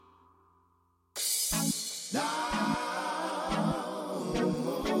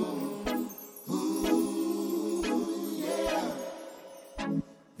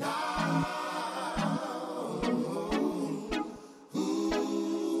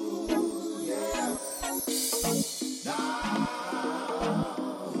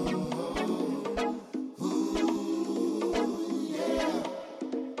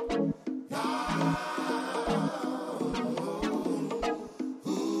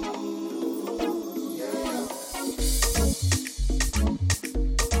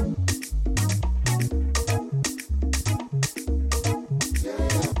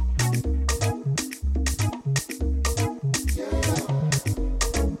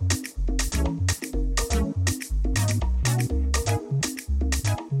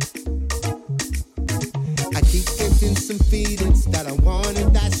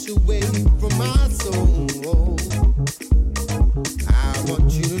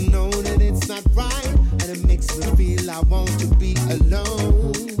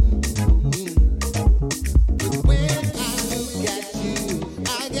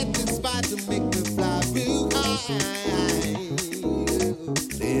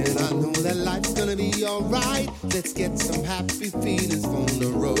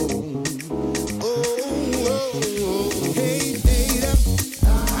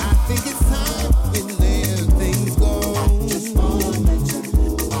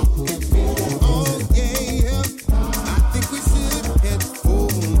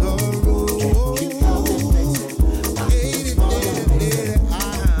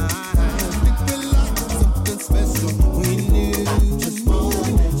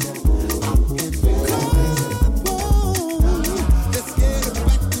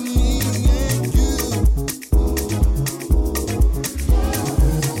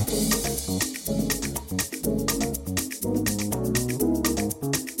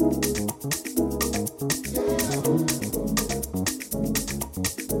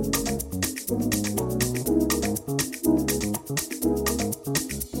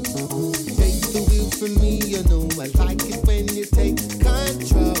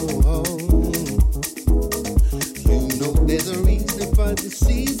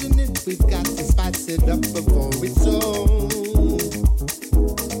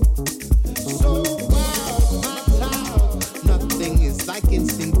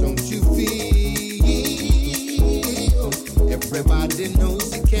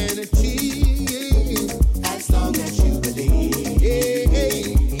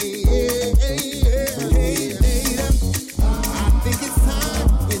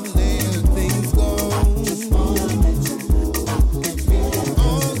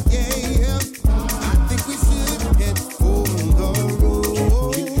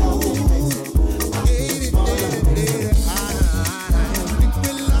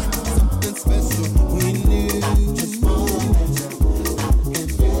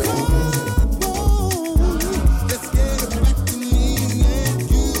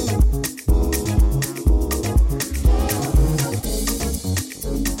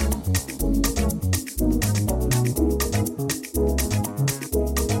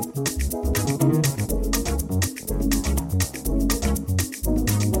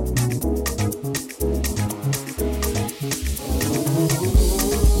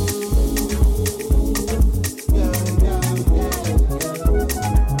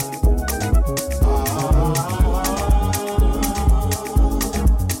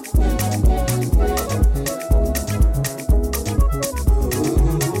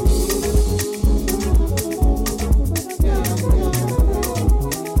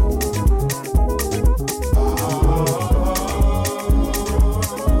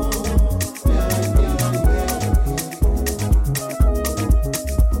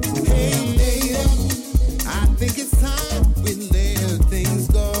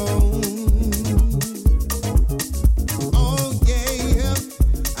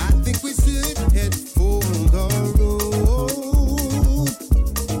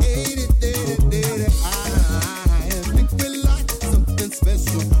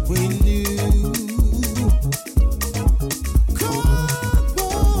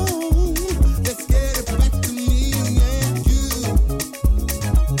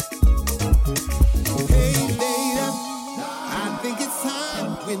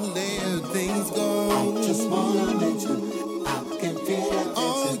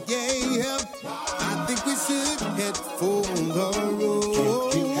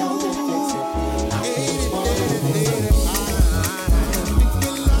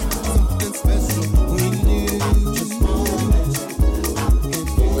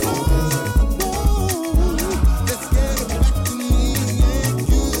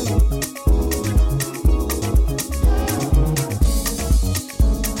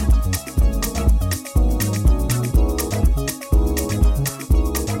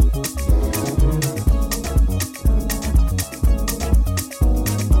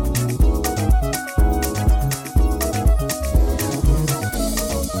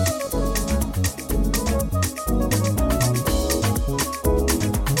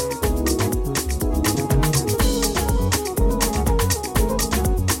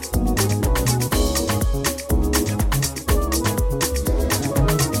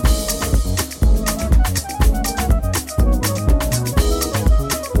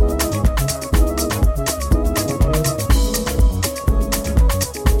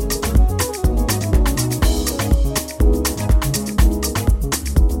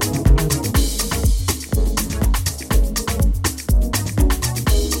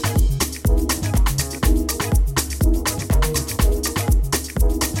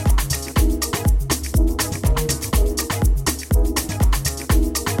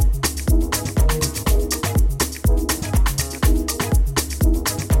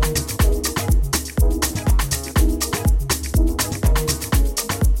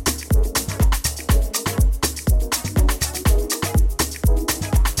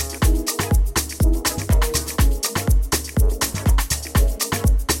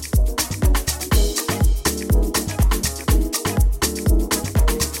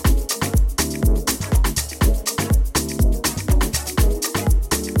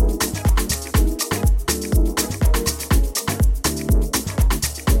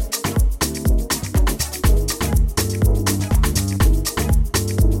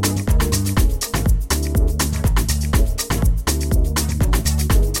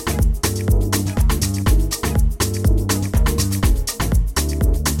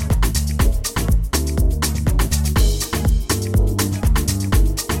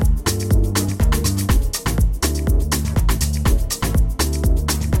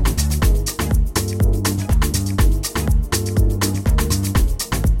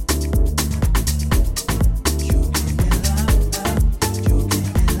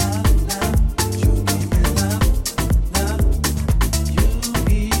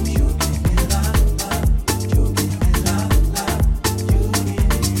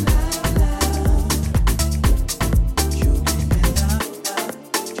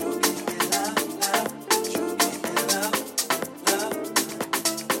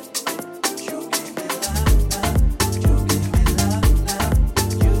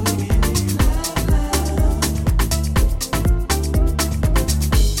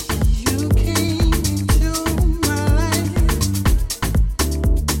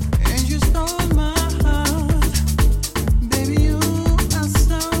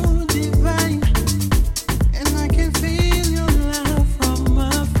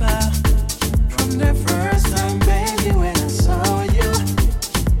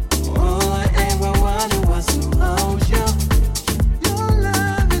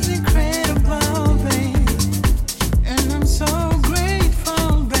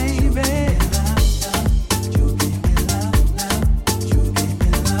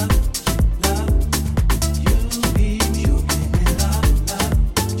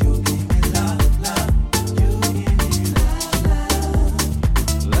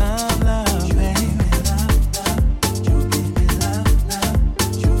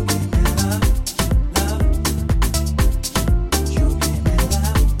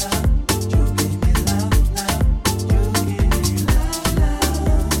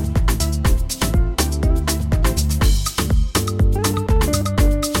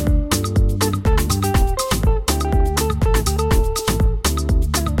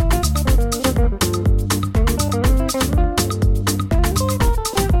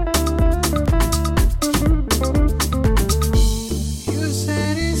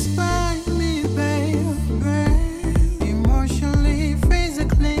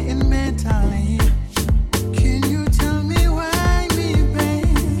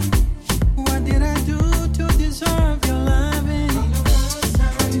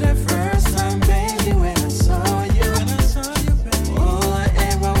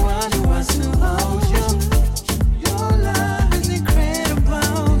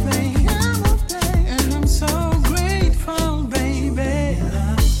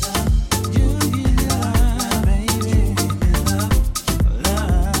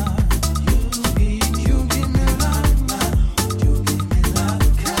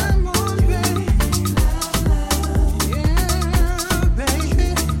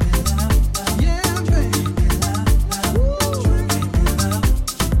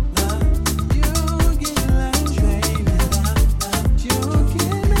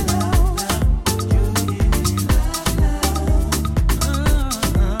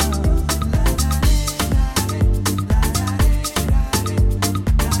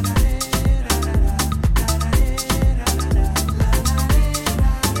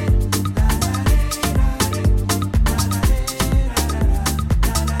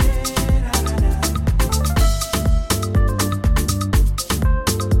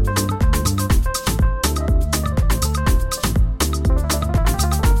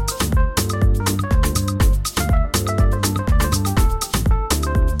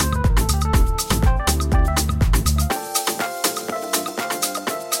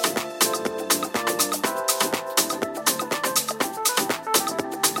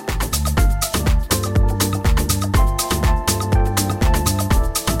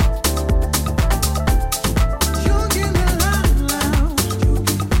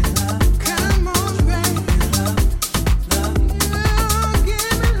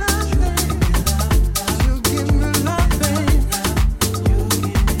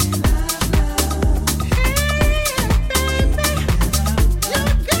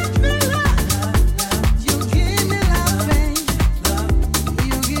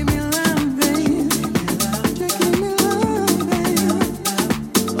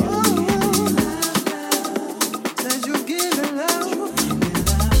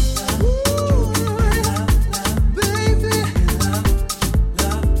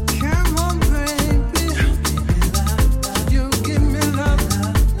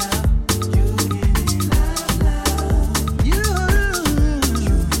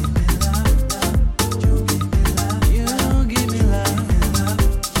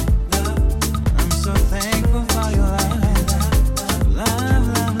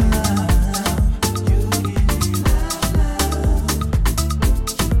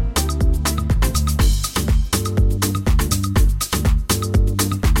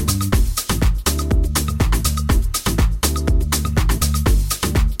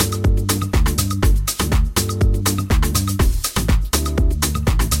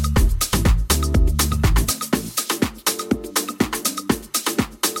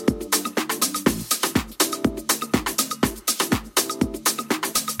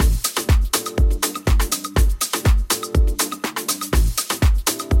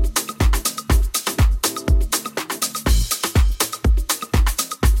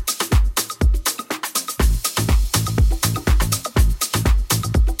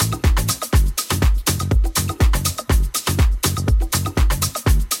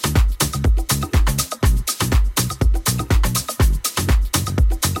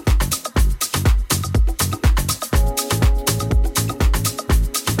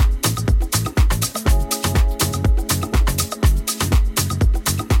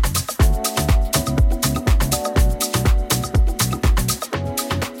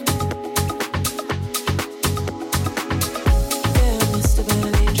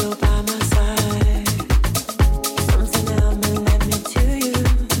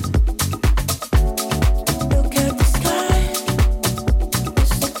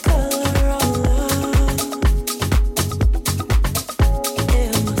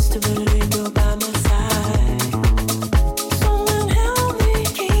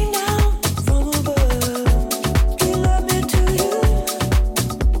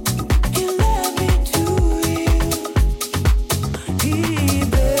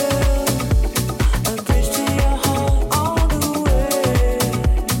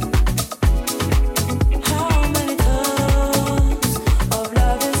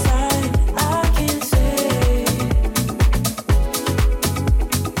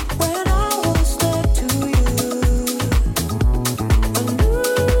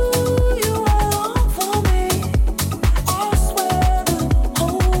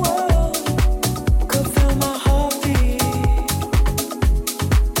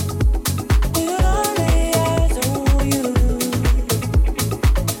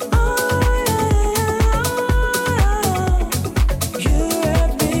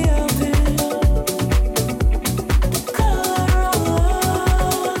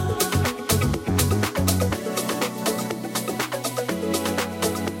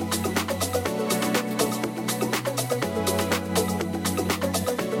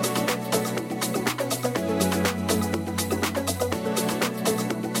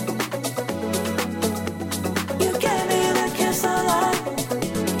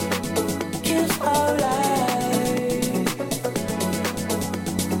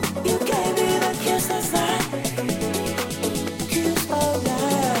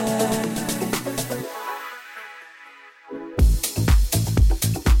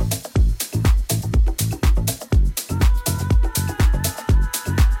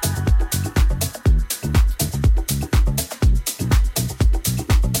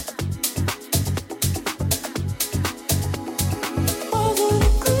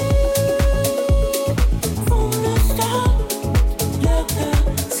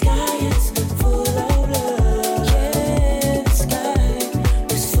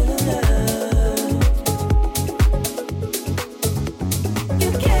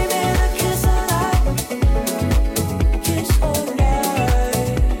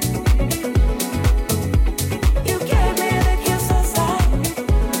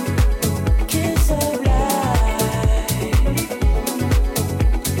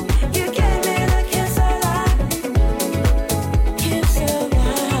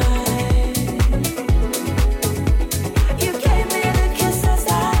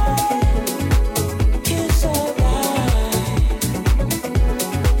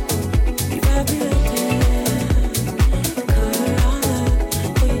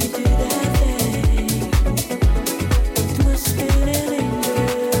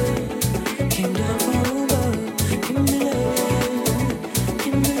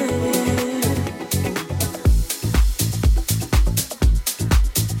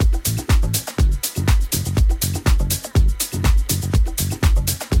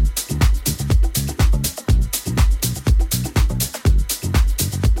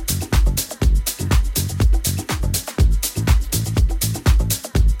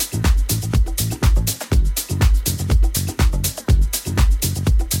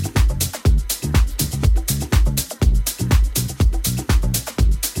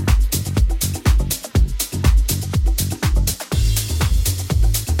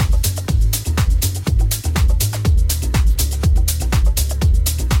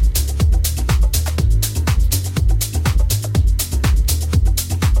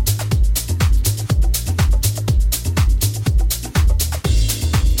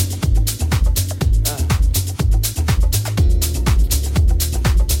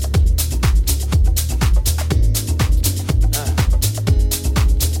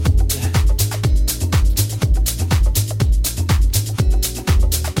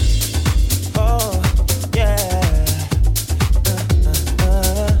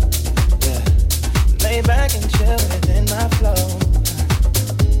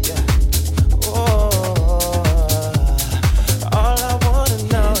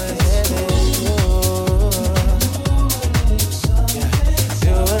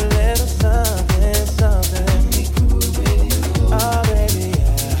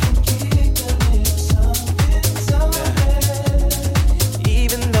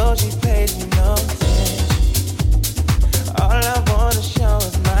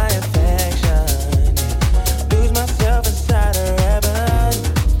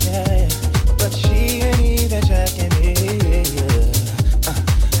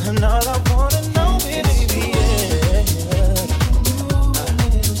And all I wanna know, baby, yeah.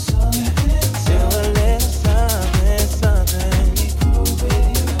 Do a little something, something.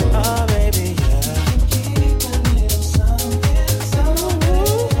 Oh, baby, yeah.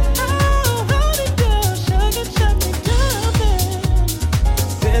 Oh, hold it down, sugar, shut me down.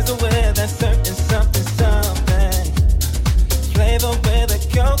 There's a way that's certain something, something. Flavor with a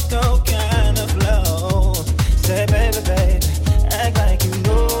cocoa kind of flow. Say, baby, baby, act like you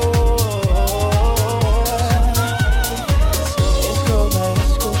know.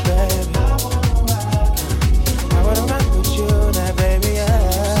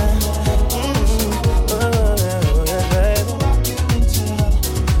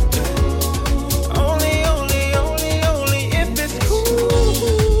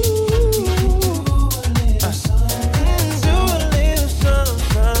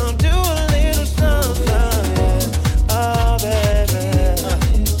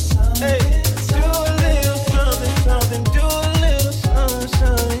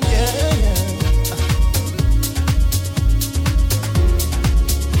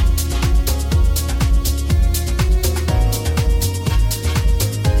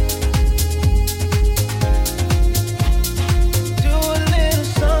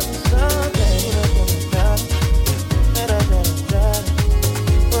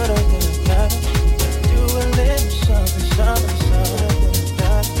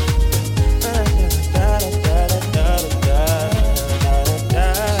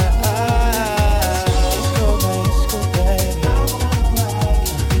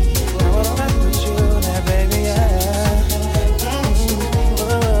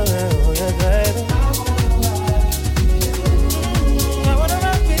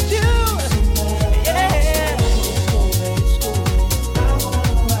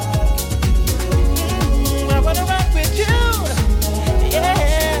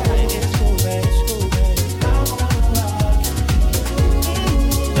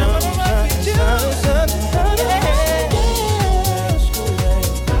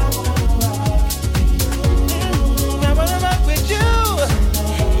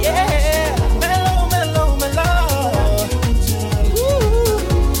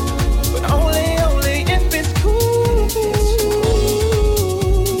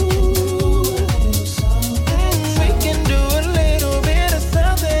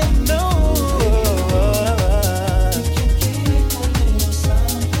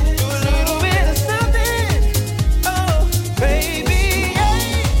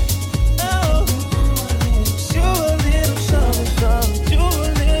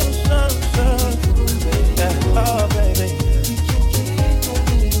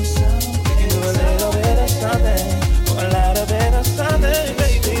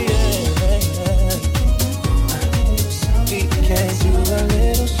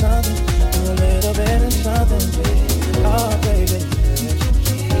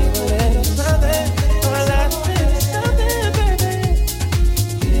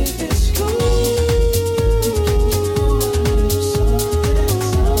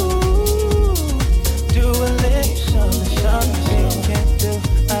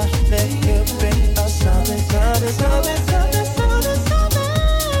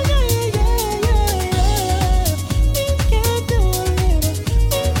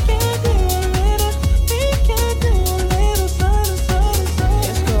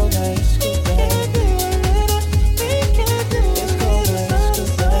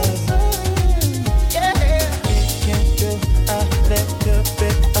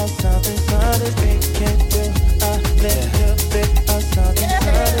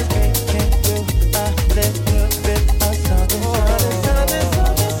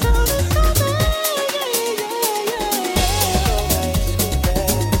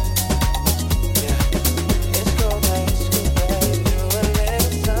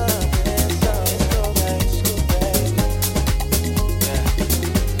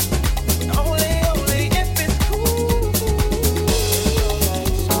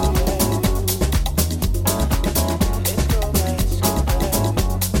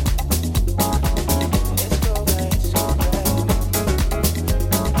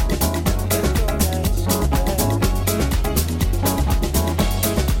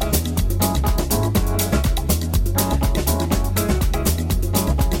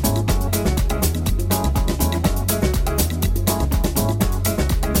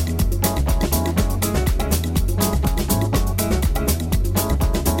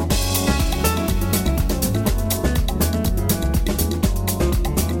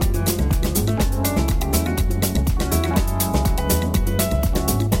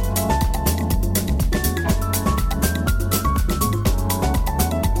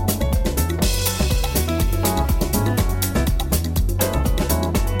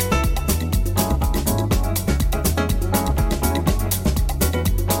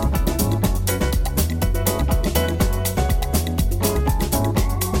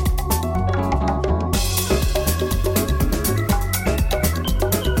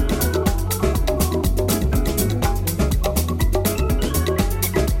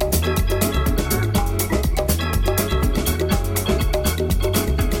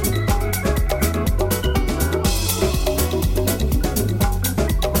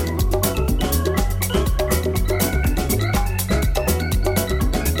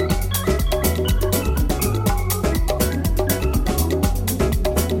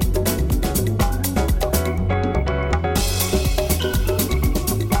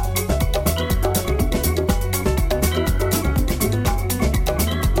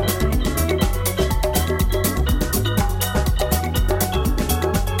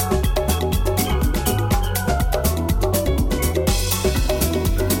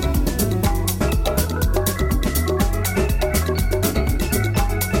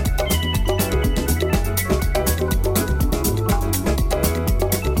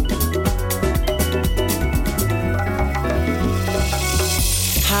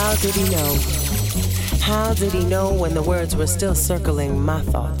 did he know? How did he know when the words were still circling my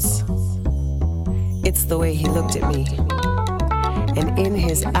thoughts? It's the way he looked at me. And in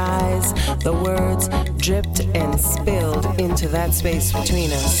his eyes, the words dripped and spilled into that space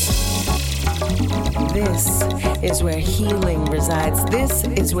between us. This is where healing resides. This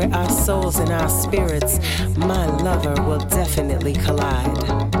is where our souls and our spirits, my lover, will definitely collide.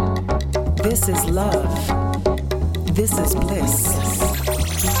 This is love. This is bliss.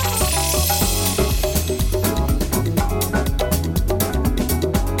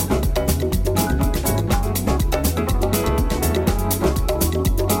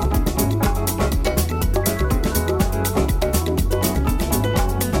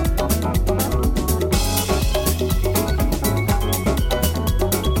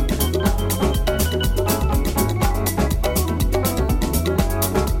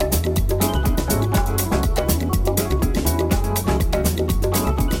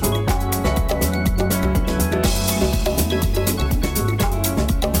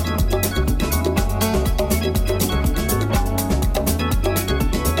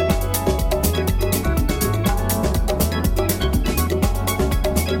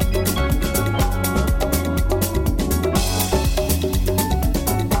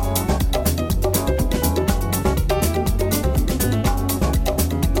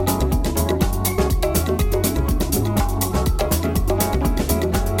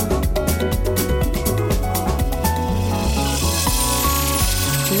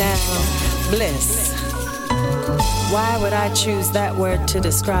 Bliss. Why would I choose that word to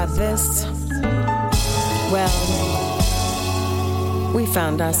describe this? Well, we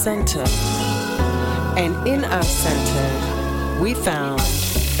found our center. And in our center, we found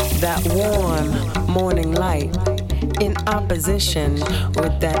that warm morning light in opposition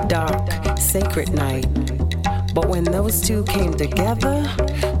with that dark, sacred night. But when those two came together,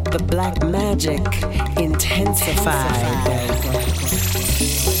 the black magic intensified.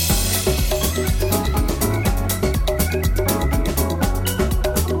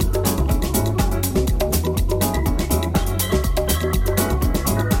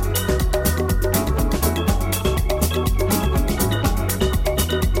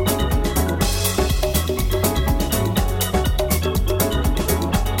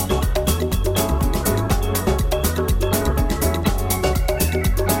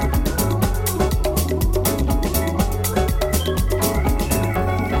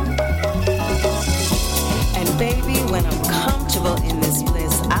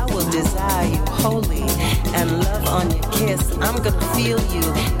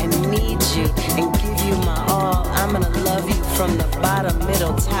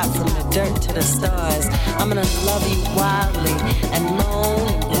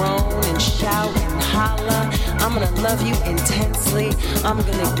 I'm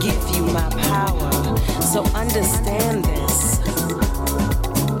gonna give you my power, so understand this.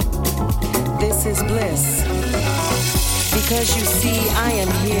 This is bliss. Because you see, I am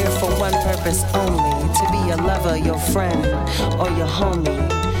here for one purpose only, to be your lover, your friend, or your homie.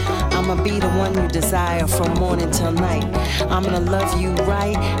 I'ma be the one you desire from morning till night. I'm gonna love you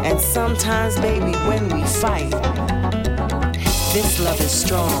right, and sometimes, baby, when we fight, this love is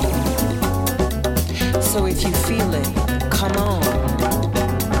strong. So if you feel it, come on.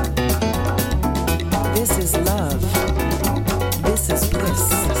 This is love. This is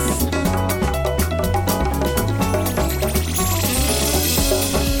bliss.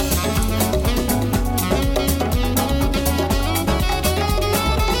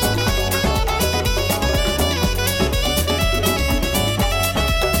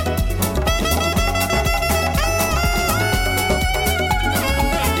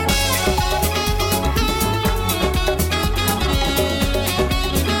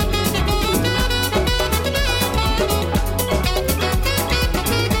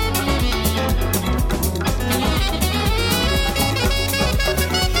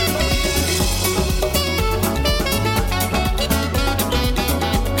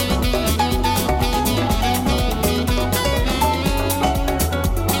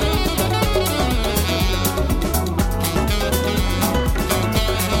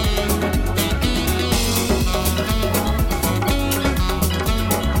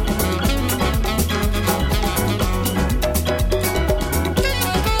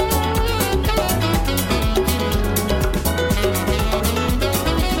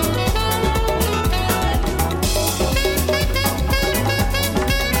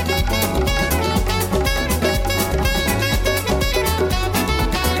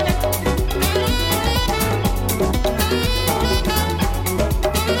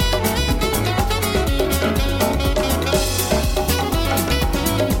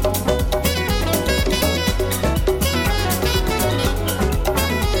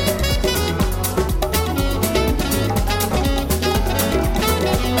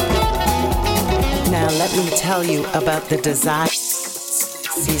 Let me tell you about the desire.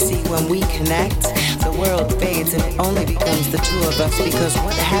 See, when we connect, the world fades and it only becomes the two of us, because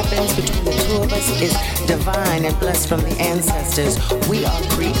what happens between the two of us is divine and blessed from the ancestors. We are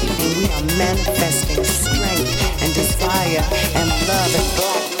creating, we are manifesting strength and desire and love and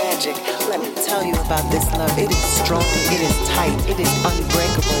black magic. Let me tell you about this love. It is strong, it is tight, it is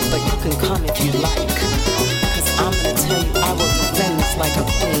unbreakable, but you can come if you like. Cause I'm gonna tell you, I will defend this like a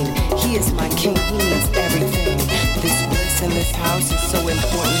queen. He is my king, he means everything. This bliss in this house is so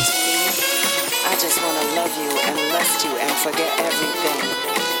important to me. I just wanna love you and lust you and forget everything.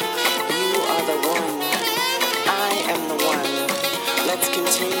 You are the one, I am the one. Let's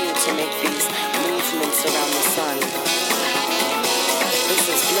continue to make these movements around the sun. This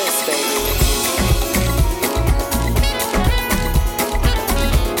is bliss, baby.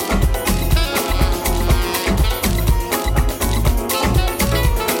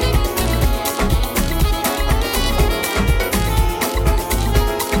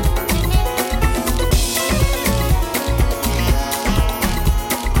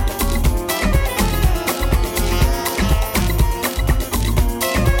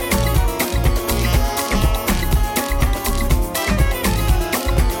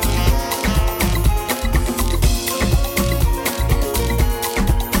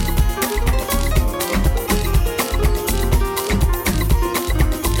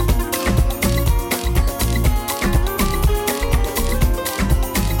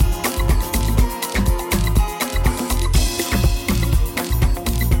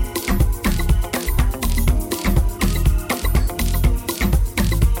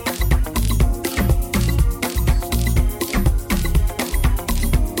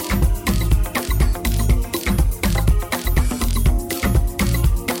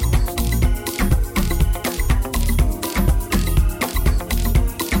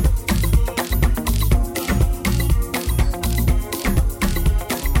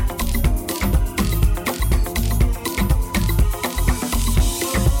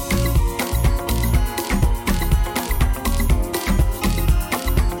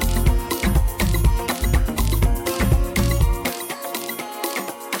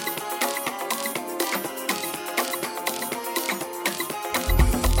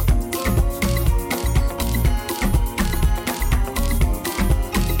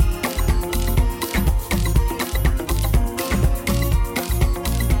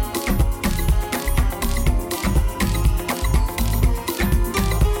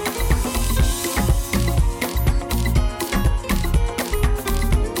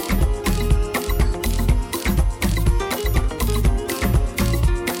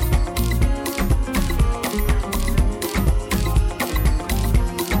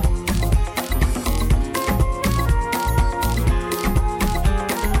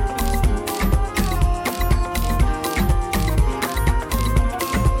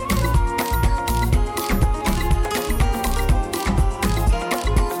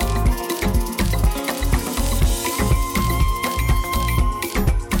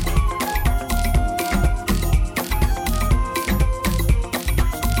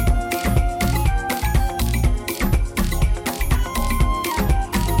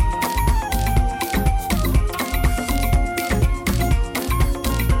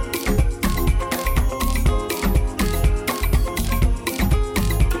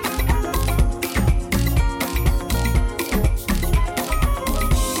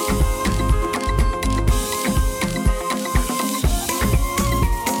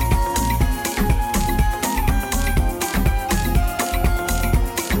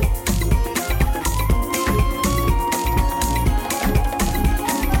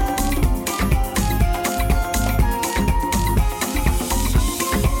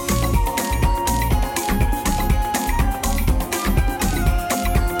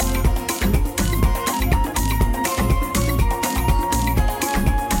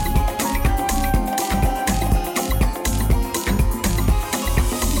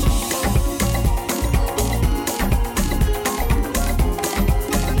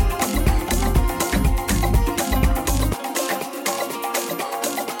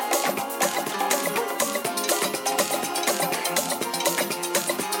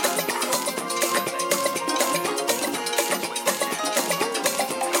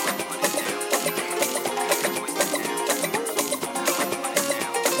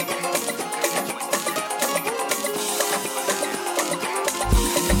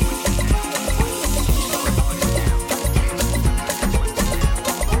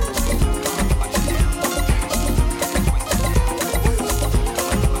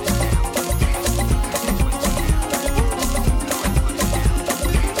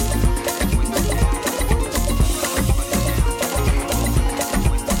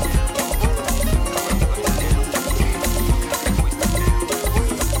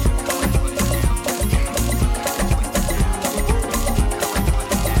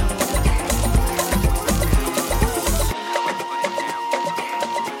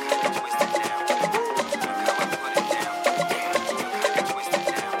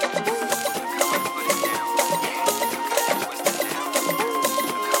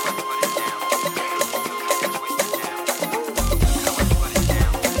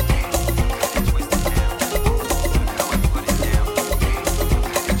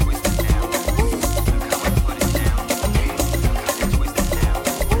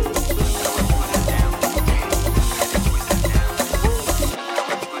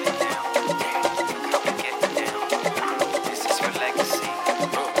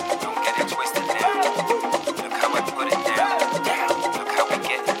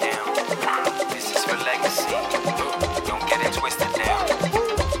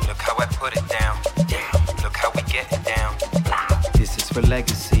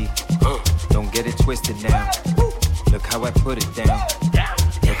 legacy. Don't get it twisted now. Look how I put it down.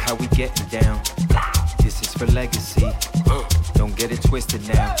 Look how we getting down. This is for legacy. Don't get it twisted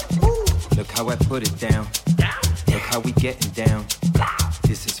now. Look how I put it down. Look how we getting down.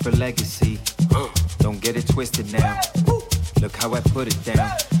 This is for legacy. Don't get it twisted now. Look how I put it down.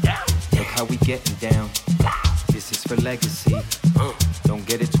 Look how we getting down. This is for legacy. Don't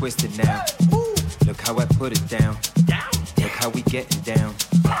get it twisted now. Look how I put it down. Look how we getting down.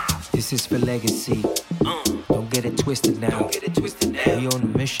 This is for legacy. Don't get it twisted now. We on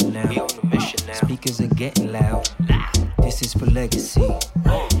a mission now. Speakers are getting loud. This is for legacy.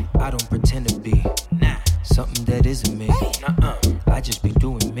 I don't pretend to be something that isn't me. I just be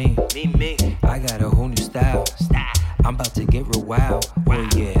doing me. I got a whole new style. I'm about to get real wild. Oh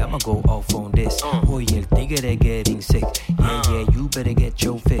yeah, I'ma go off on this. Oh yeah, think of that getting sick. Yeah, you better get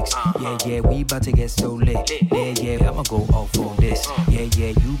your fix. Yeah, we about to get so lit. Yeah, I'ma go off on this.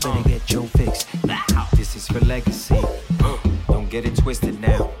 Yeah, you better get your fix. This is for legacy. Don't get it twisted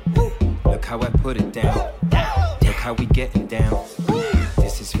now. Look how I put it down. Look how we getting down.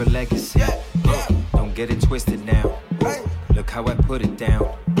 This is for legacy. Don't get it twisted now. Look how I put it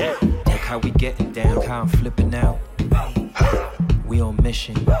down. Look how we getting down. Look how I'm flipping out. We on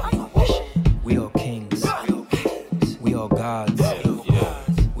mission. We all kings. We all gods.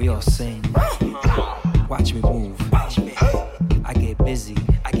 We all sing. Watch me move. I get busy.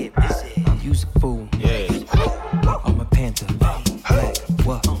 Use a fool. I'm a panther. Black.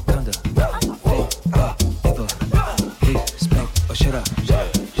 Wakanda. Ever. Respect. Or shut up.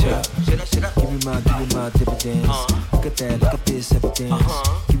 Give me my dividends. Look at that. Look at this evidence.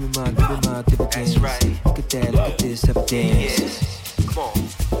 Give me my dividends. That's right. Look at that. Look at this evidence. Come on.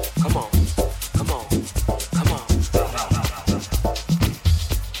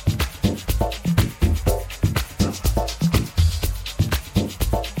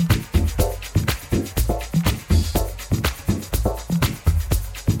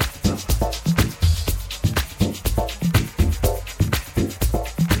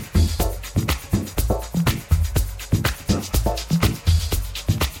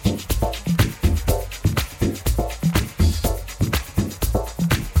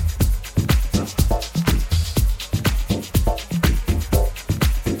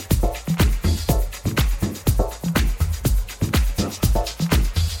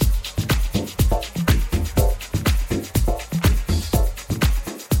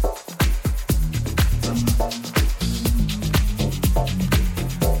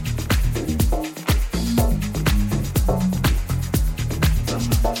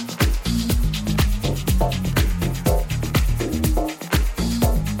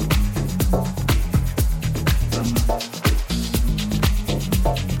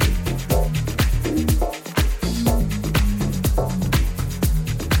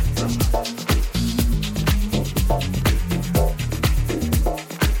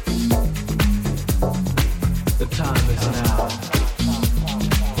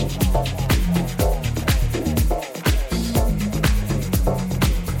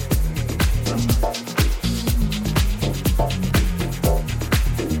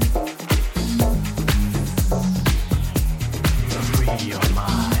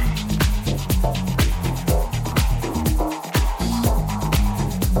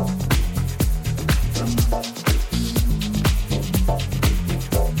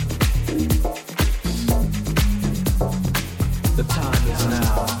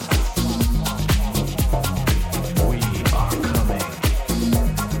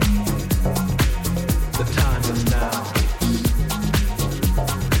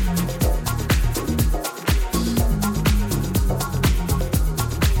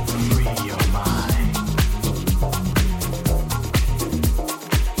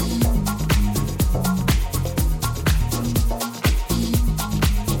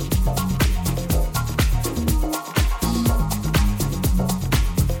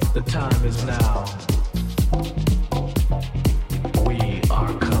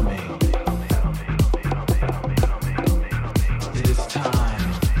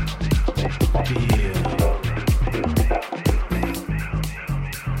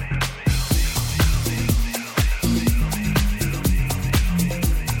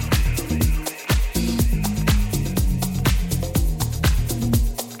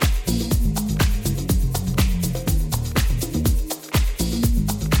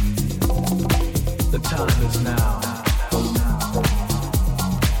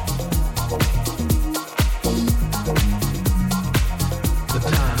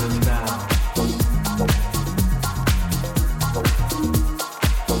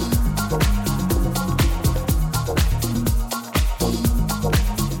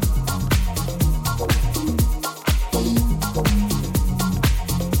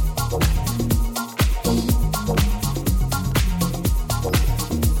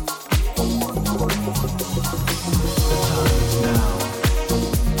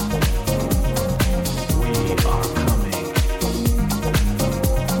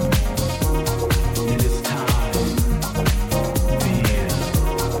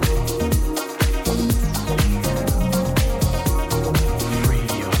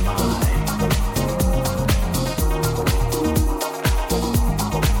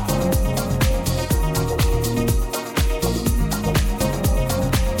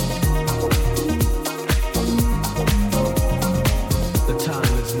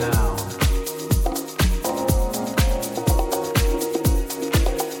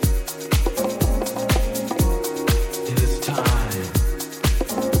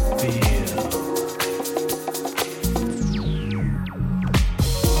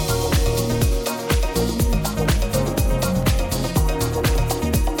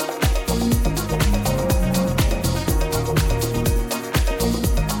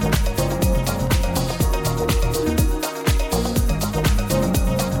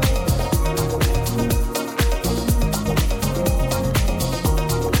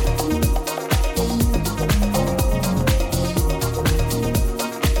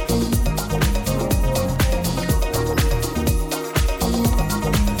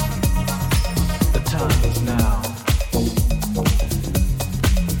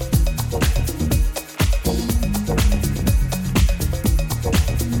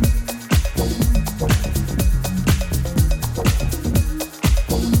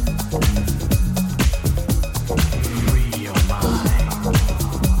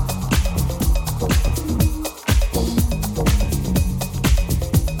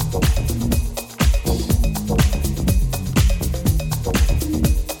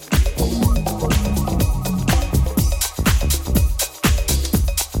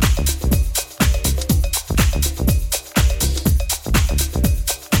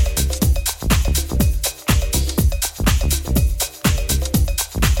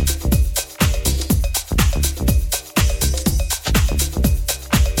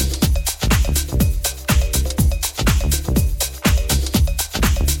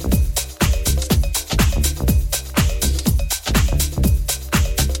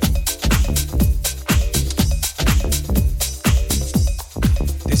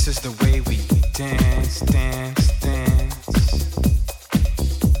 This is the way we dance, dance, dance.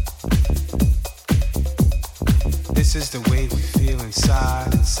 This is the way we feel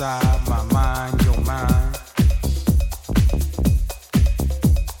inside, inside my mind, your mind.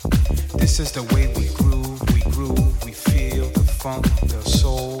 This is the way we groove, we feel the funk, the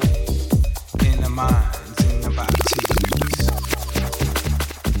soul in the minds, in the bodies.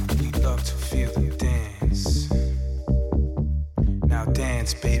 We love to feel the dance. Now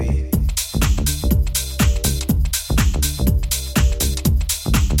dance, baby.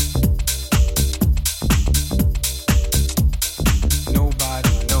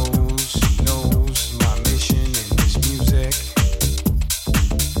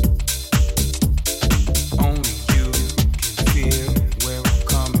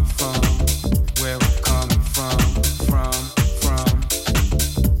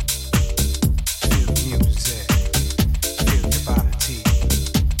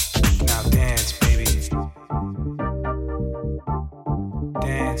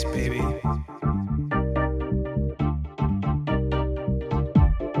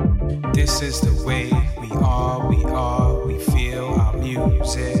 This is the way we are, we feel our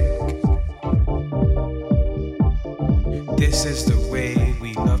music. This is the way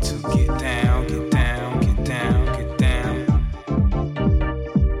we love to get down, get down, get down, get down.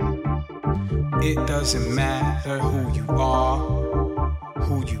 It doesn't matter who you are,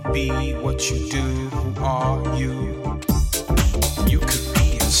 who you be, what you do, who are you. You could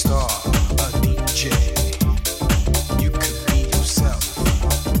be a star, a DJ.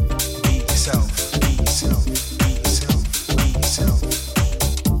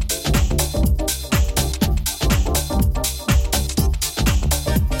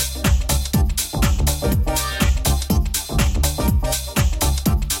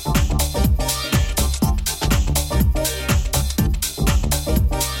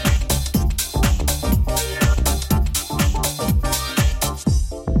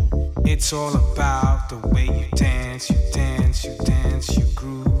 It's all about the way you dance, you dance, you dance, you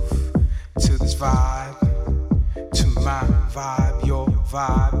groove to this vibe, to my vibe, your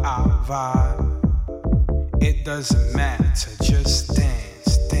vibe, our vibe. It doesn't matter, just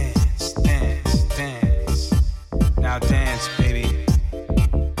dance, dance, dance, dance. Now dance, baby.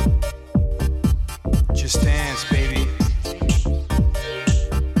 Just dance, baby.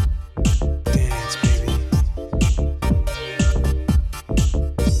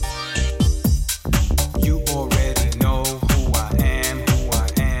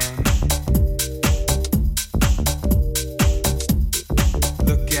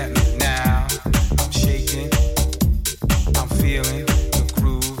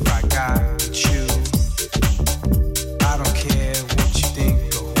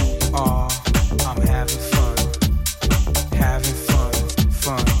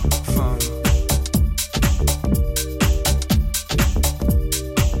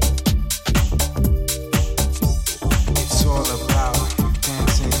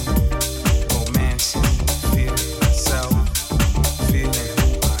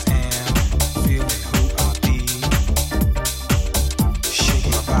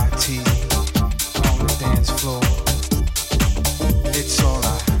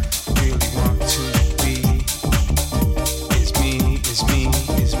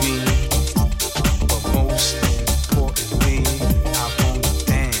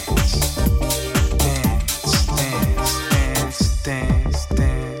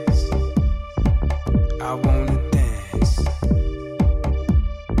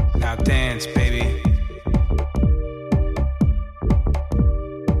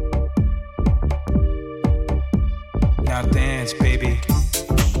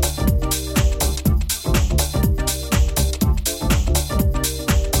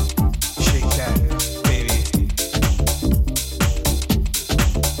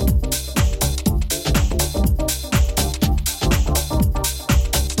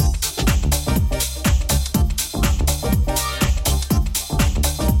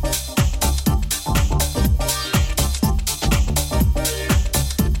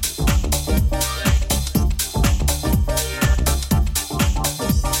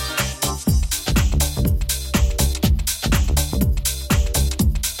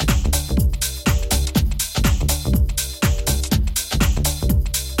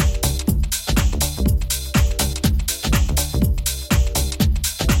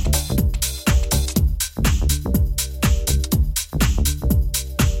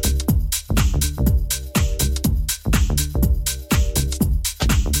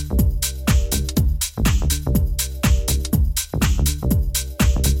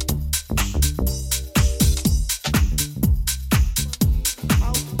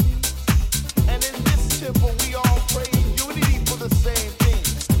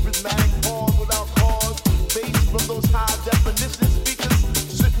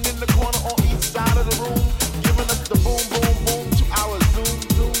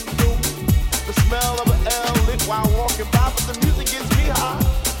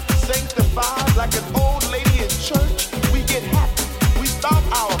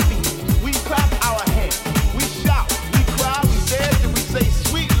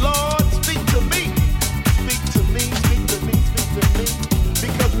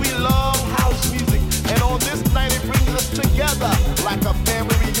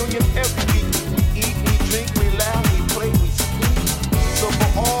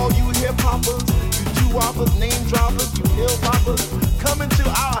 hoppers, you doo-woppers, name droppers, you hill poppers, come into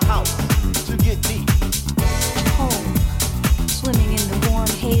our house to get deep. Home, swimming in the warm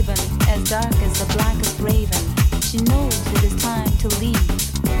haven, as dark as the blackest raven. She knows it is time to leave.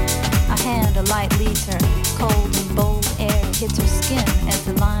 A hand, a light leads her. Cold and bold air hits her skin as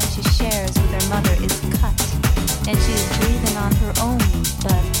the line she shares with her mother is cut. And she is breathing on her own,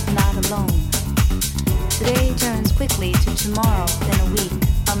 but not alone. Today turns quickly to tomorrow, then a week,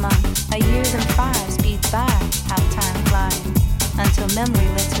 a month, a year, then 5 speeds by. How time flies, until memory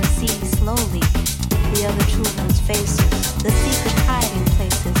lets her see slowly the other children's faces, the secret hiding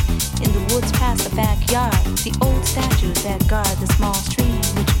places, in the woods past the backyard, the old statues that guard the small stream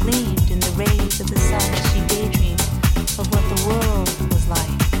which gleamed in the rays of the sun as she daydreamed of what the world was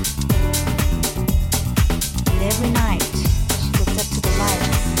like. And every night she looked up to the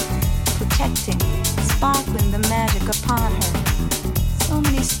lights, protecting, sparkling the magic upon her. So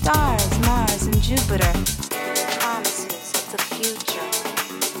many stars, Mars and Jupiter, promises of the future.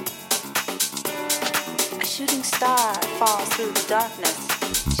 A shooting star falls through the darkness.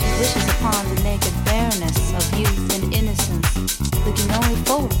 She wishes upon the naked bareness of youth and innocence, looking only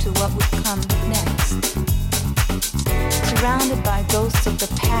forward to what would come next. Surrounded by ghosts of the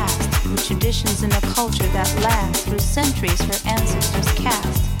past, with traditions and a culture that lasts through centuries her ancestors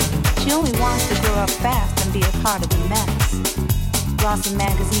cast, she only wants to grow up fast and be a part of the mess. Glossy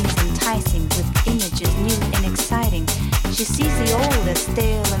magazines enticing with images new and exciting. She sees the old as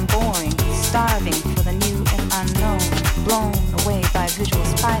stale and boring, starving for the new and unknown, blown away by visual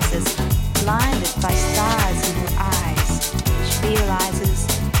spices, blinded by stars in her eyes. She realizes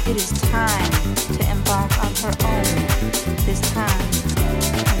it is time to embark on her own, this time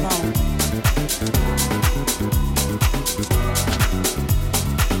alone.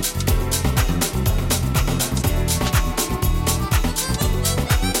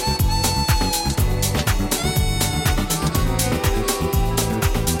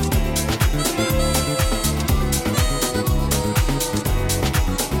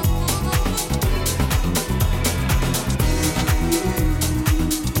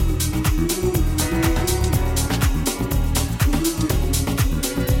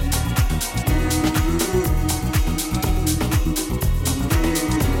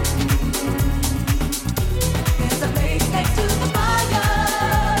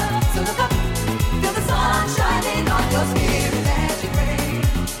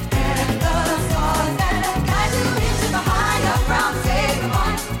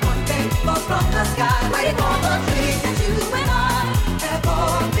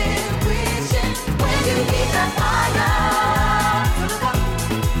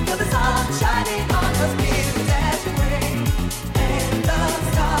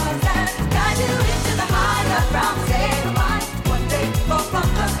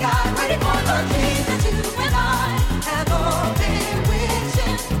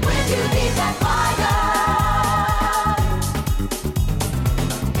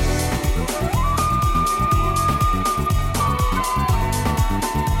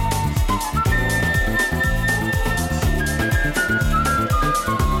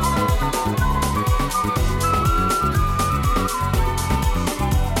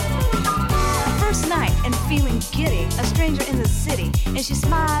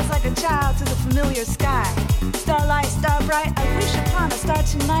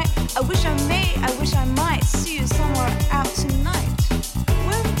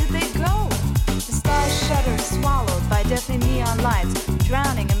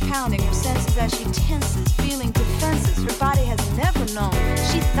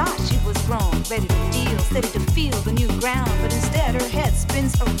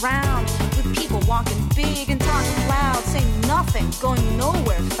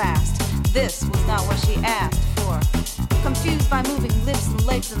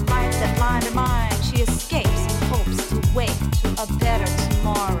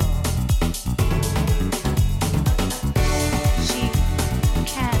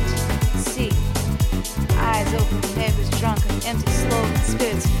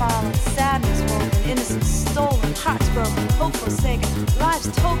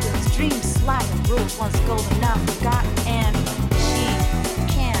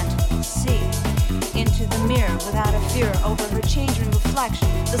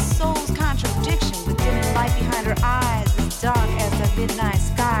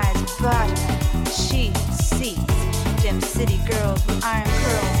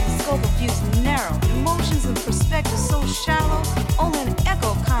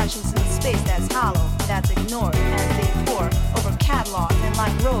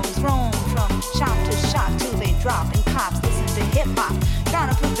 Roam from shop to shop till they drop, and cops listen to hip-hop, trying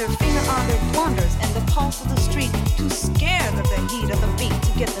to put their finger on their blunders and the pulse of the street, too scared of the heat of the beat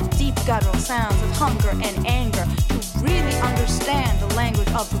to get the deep guttural sounds of hunger and anger, to really understand the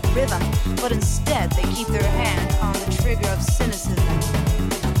language of the rhythm, but instead they keep their hand on the trigger of cynicism.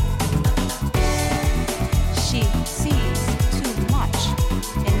 She sees too much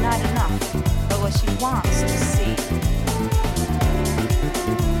and not enough of what she wants to see.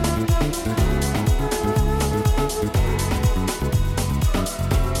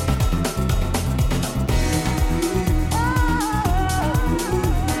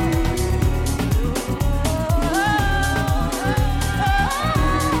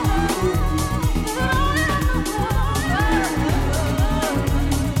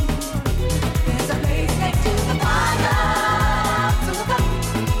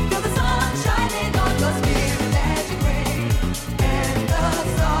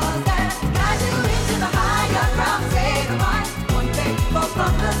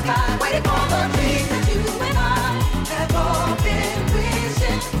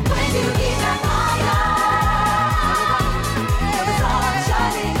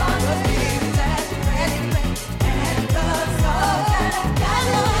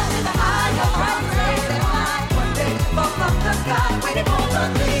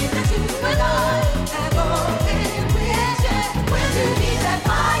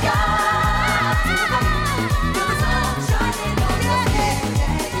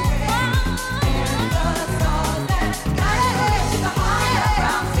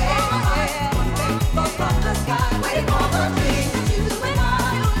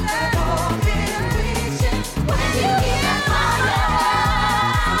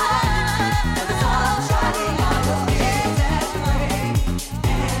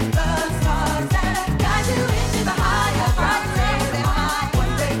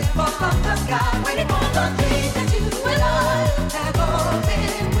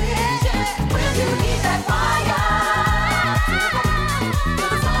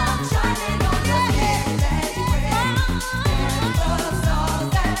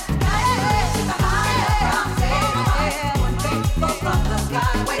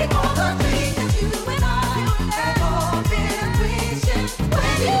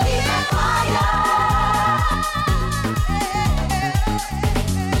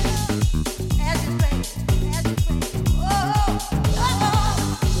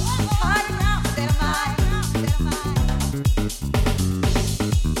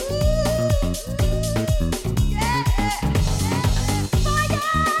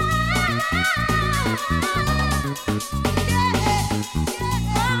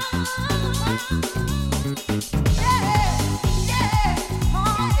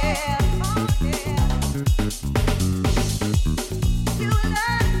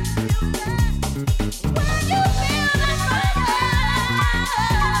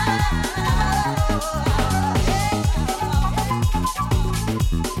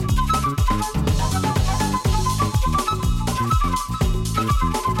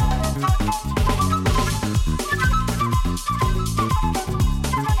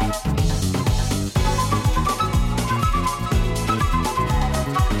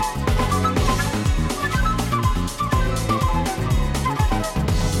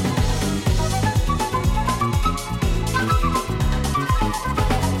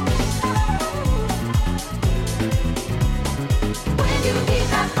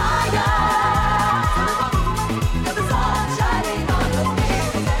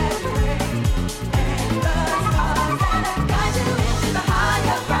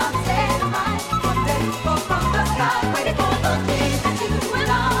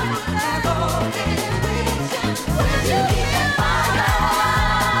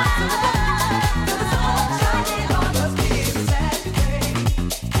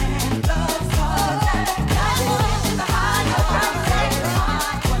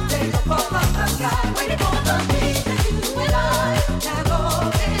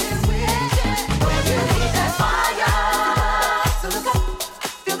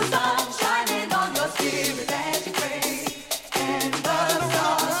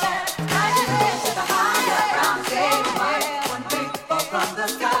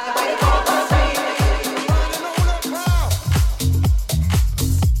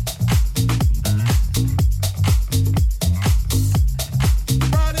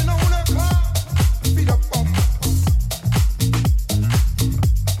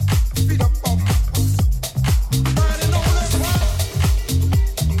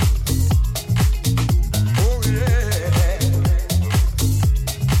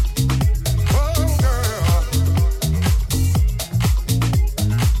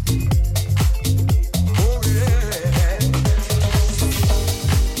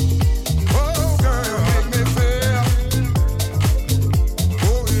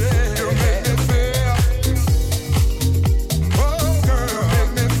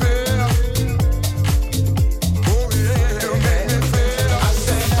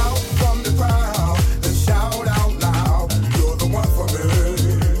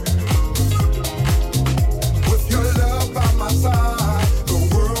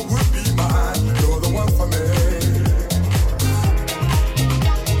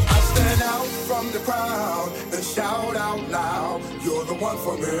 one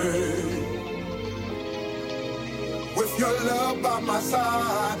for me. With your love by my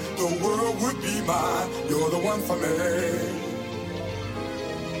side, the world would be mine. You're the one for me.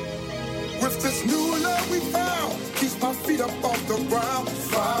 With this new love we found, keeps my feet up off the ground.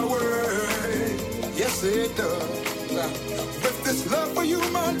 Fly away, yes it does. With this love for you,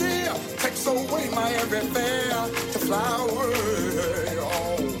 my dear, takes away my every fear to fly away.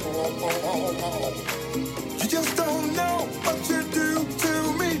 Oh. You just don't know what you do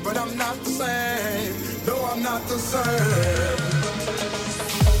to me, but I'm not the same. No, I'm not the same.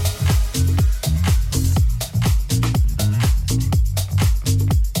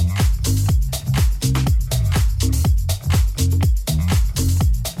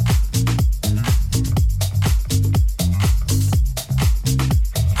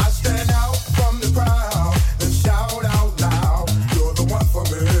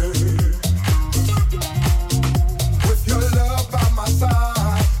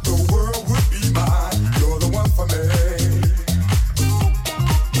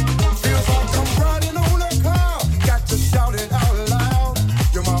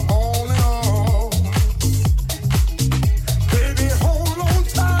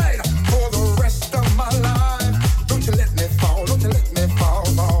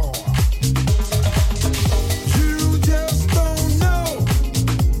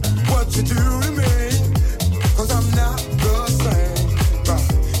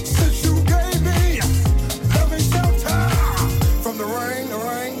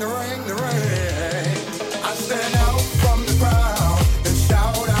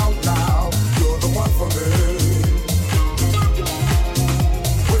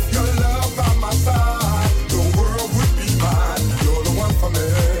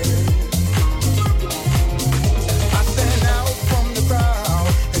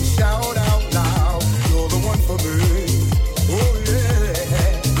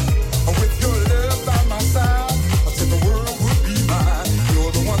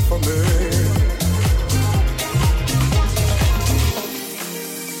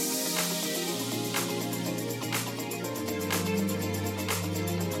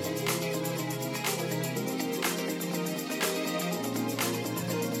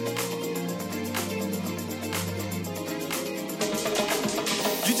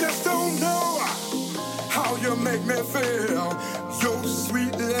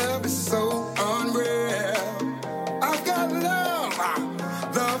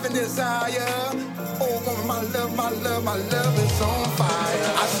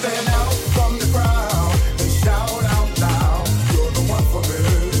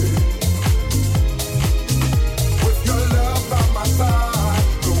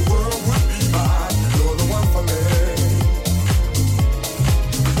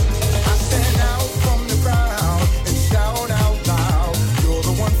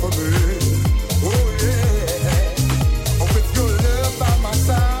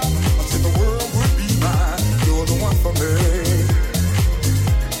 You're the one for me.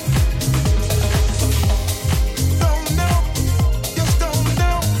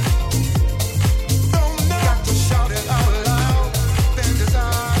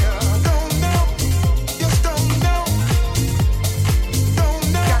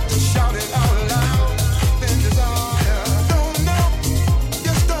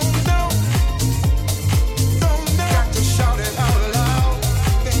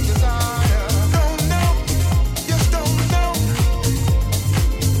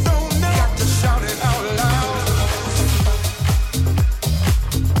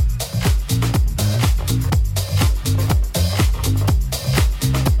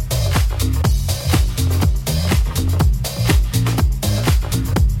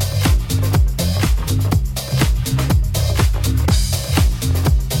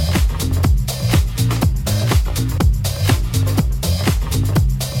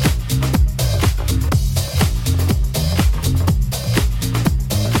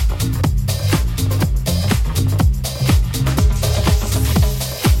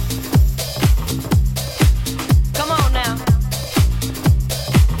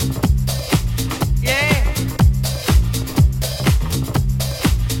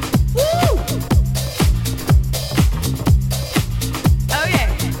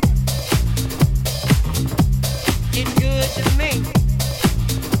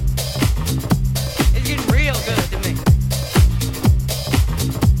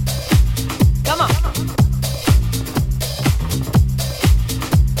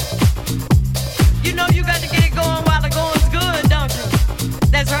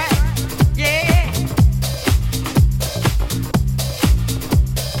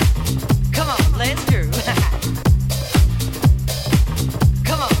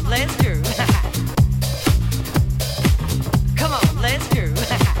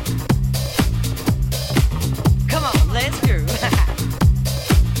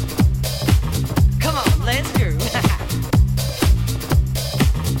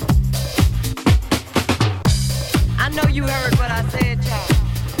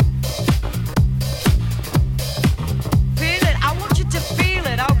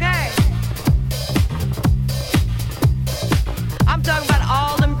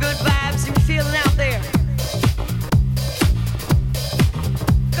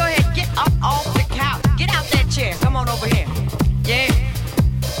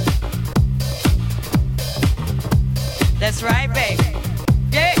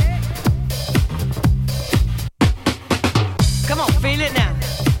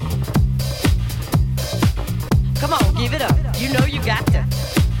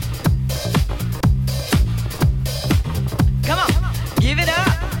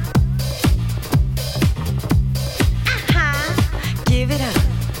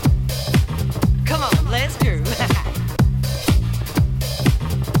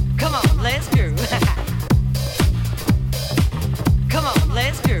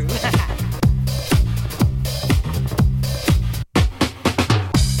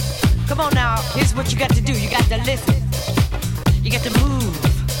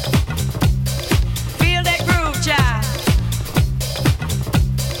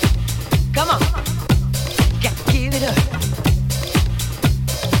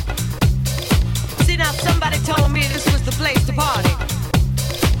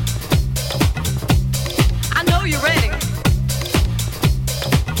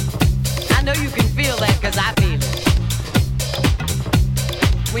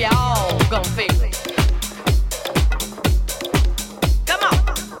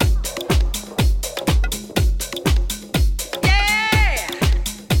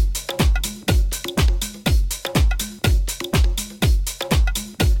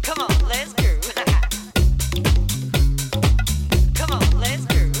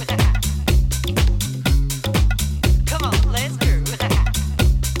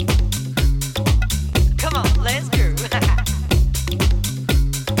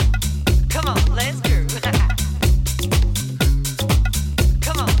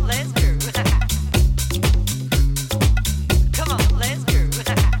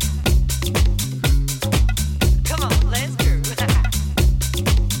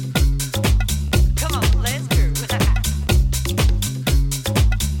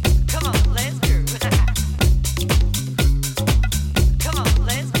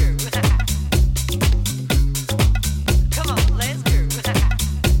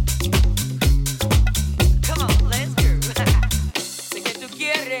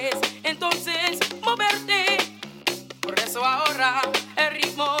 quieres entonces moverte. Por eso ahora el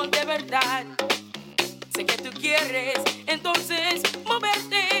ritmo de verdad. Sé que tú quieres entonces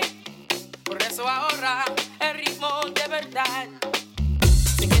moverte. Por eso ahora el ritmo de verdad.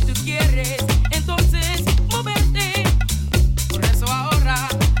 Sé que tú quieres entonces moverte. Por eso ahora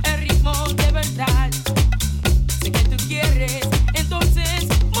el ritmo de verdad. Sé que tú quieres entonces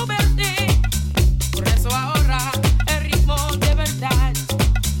moverte. Por eso ahora el ritmo de verdad.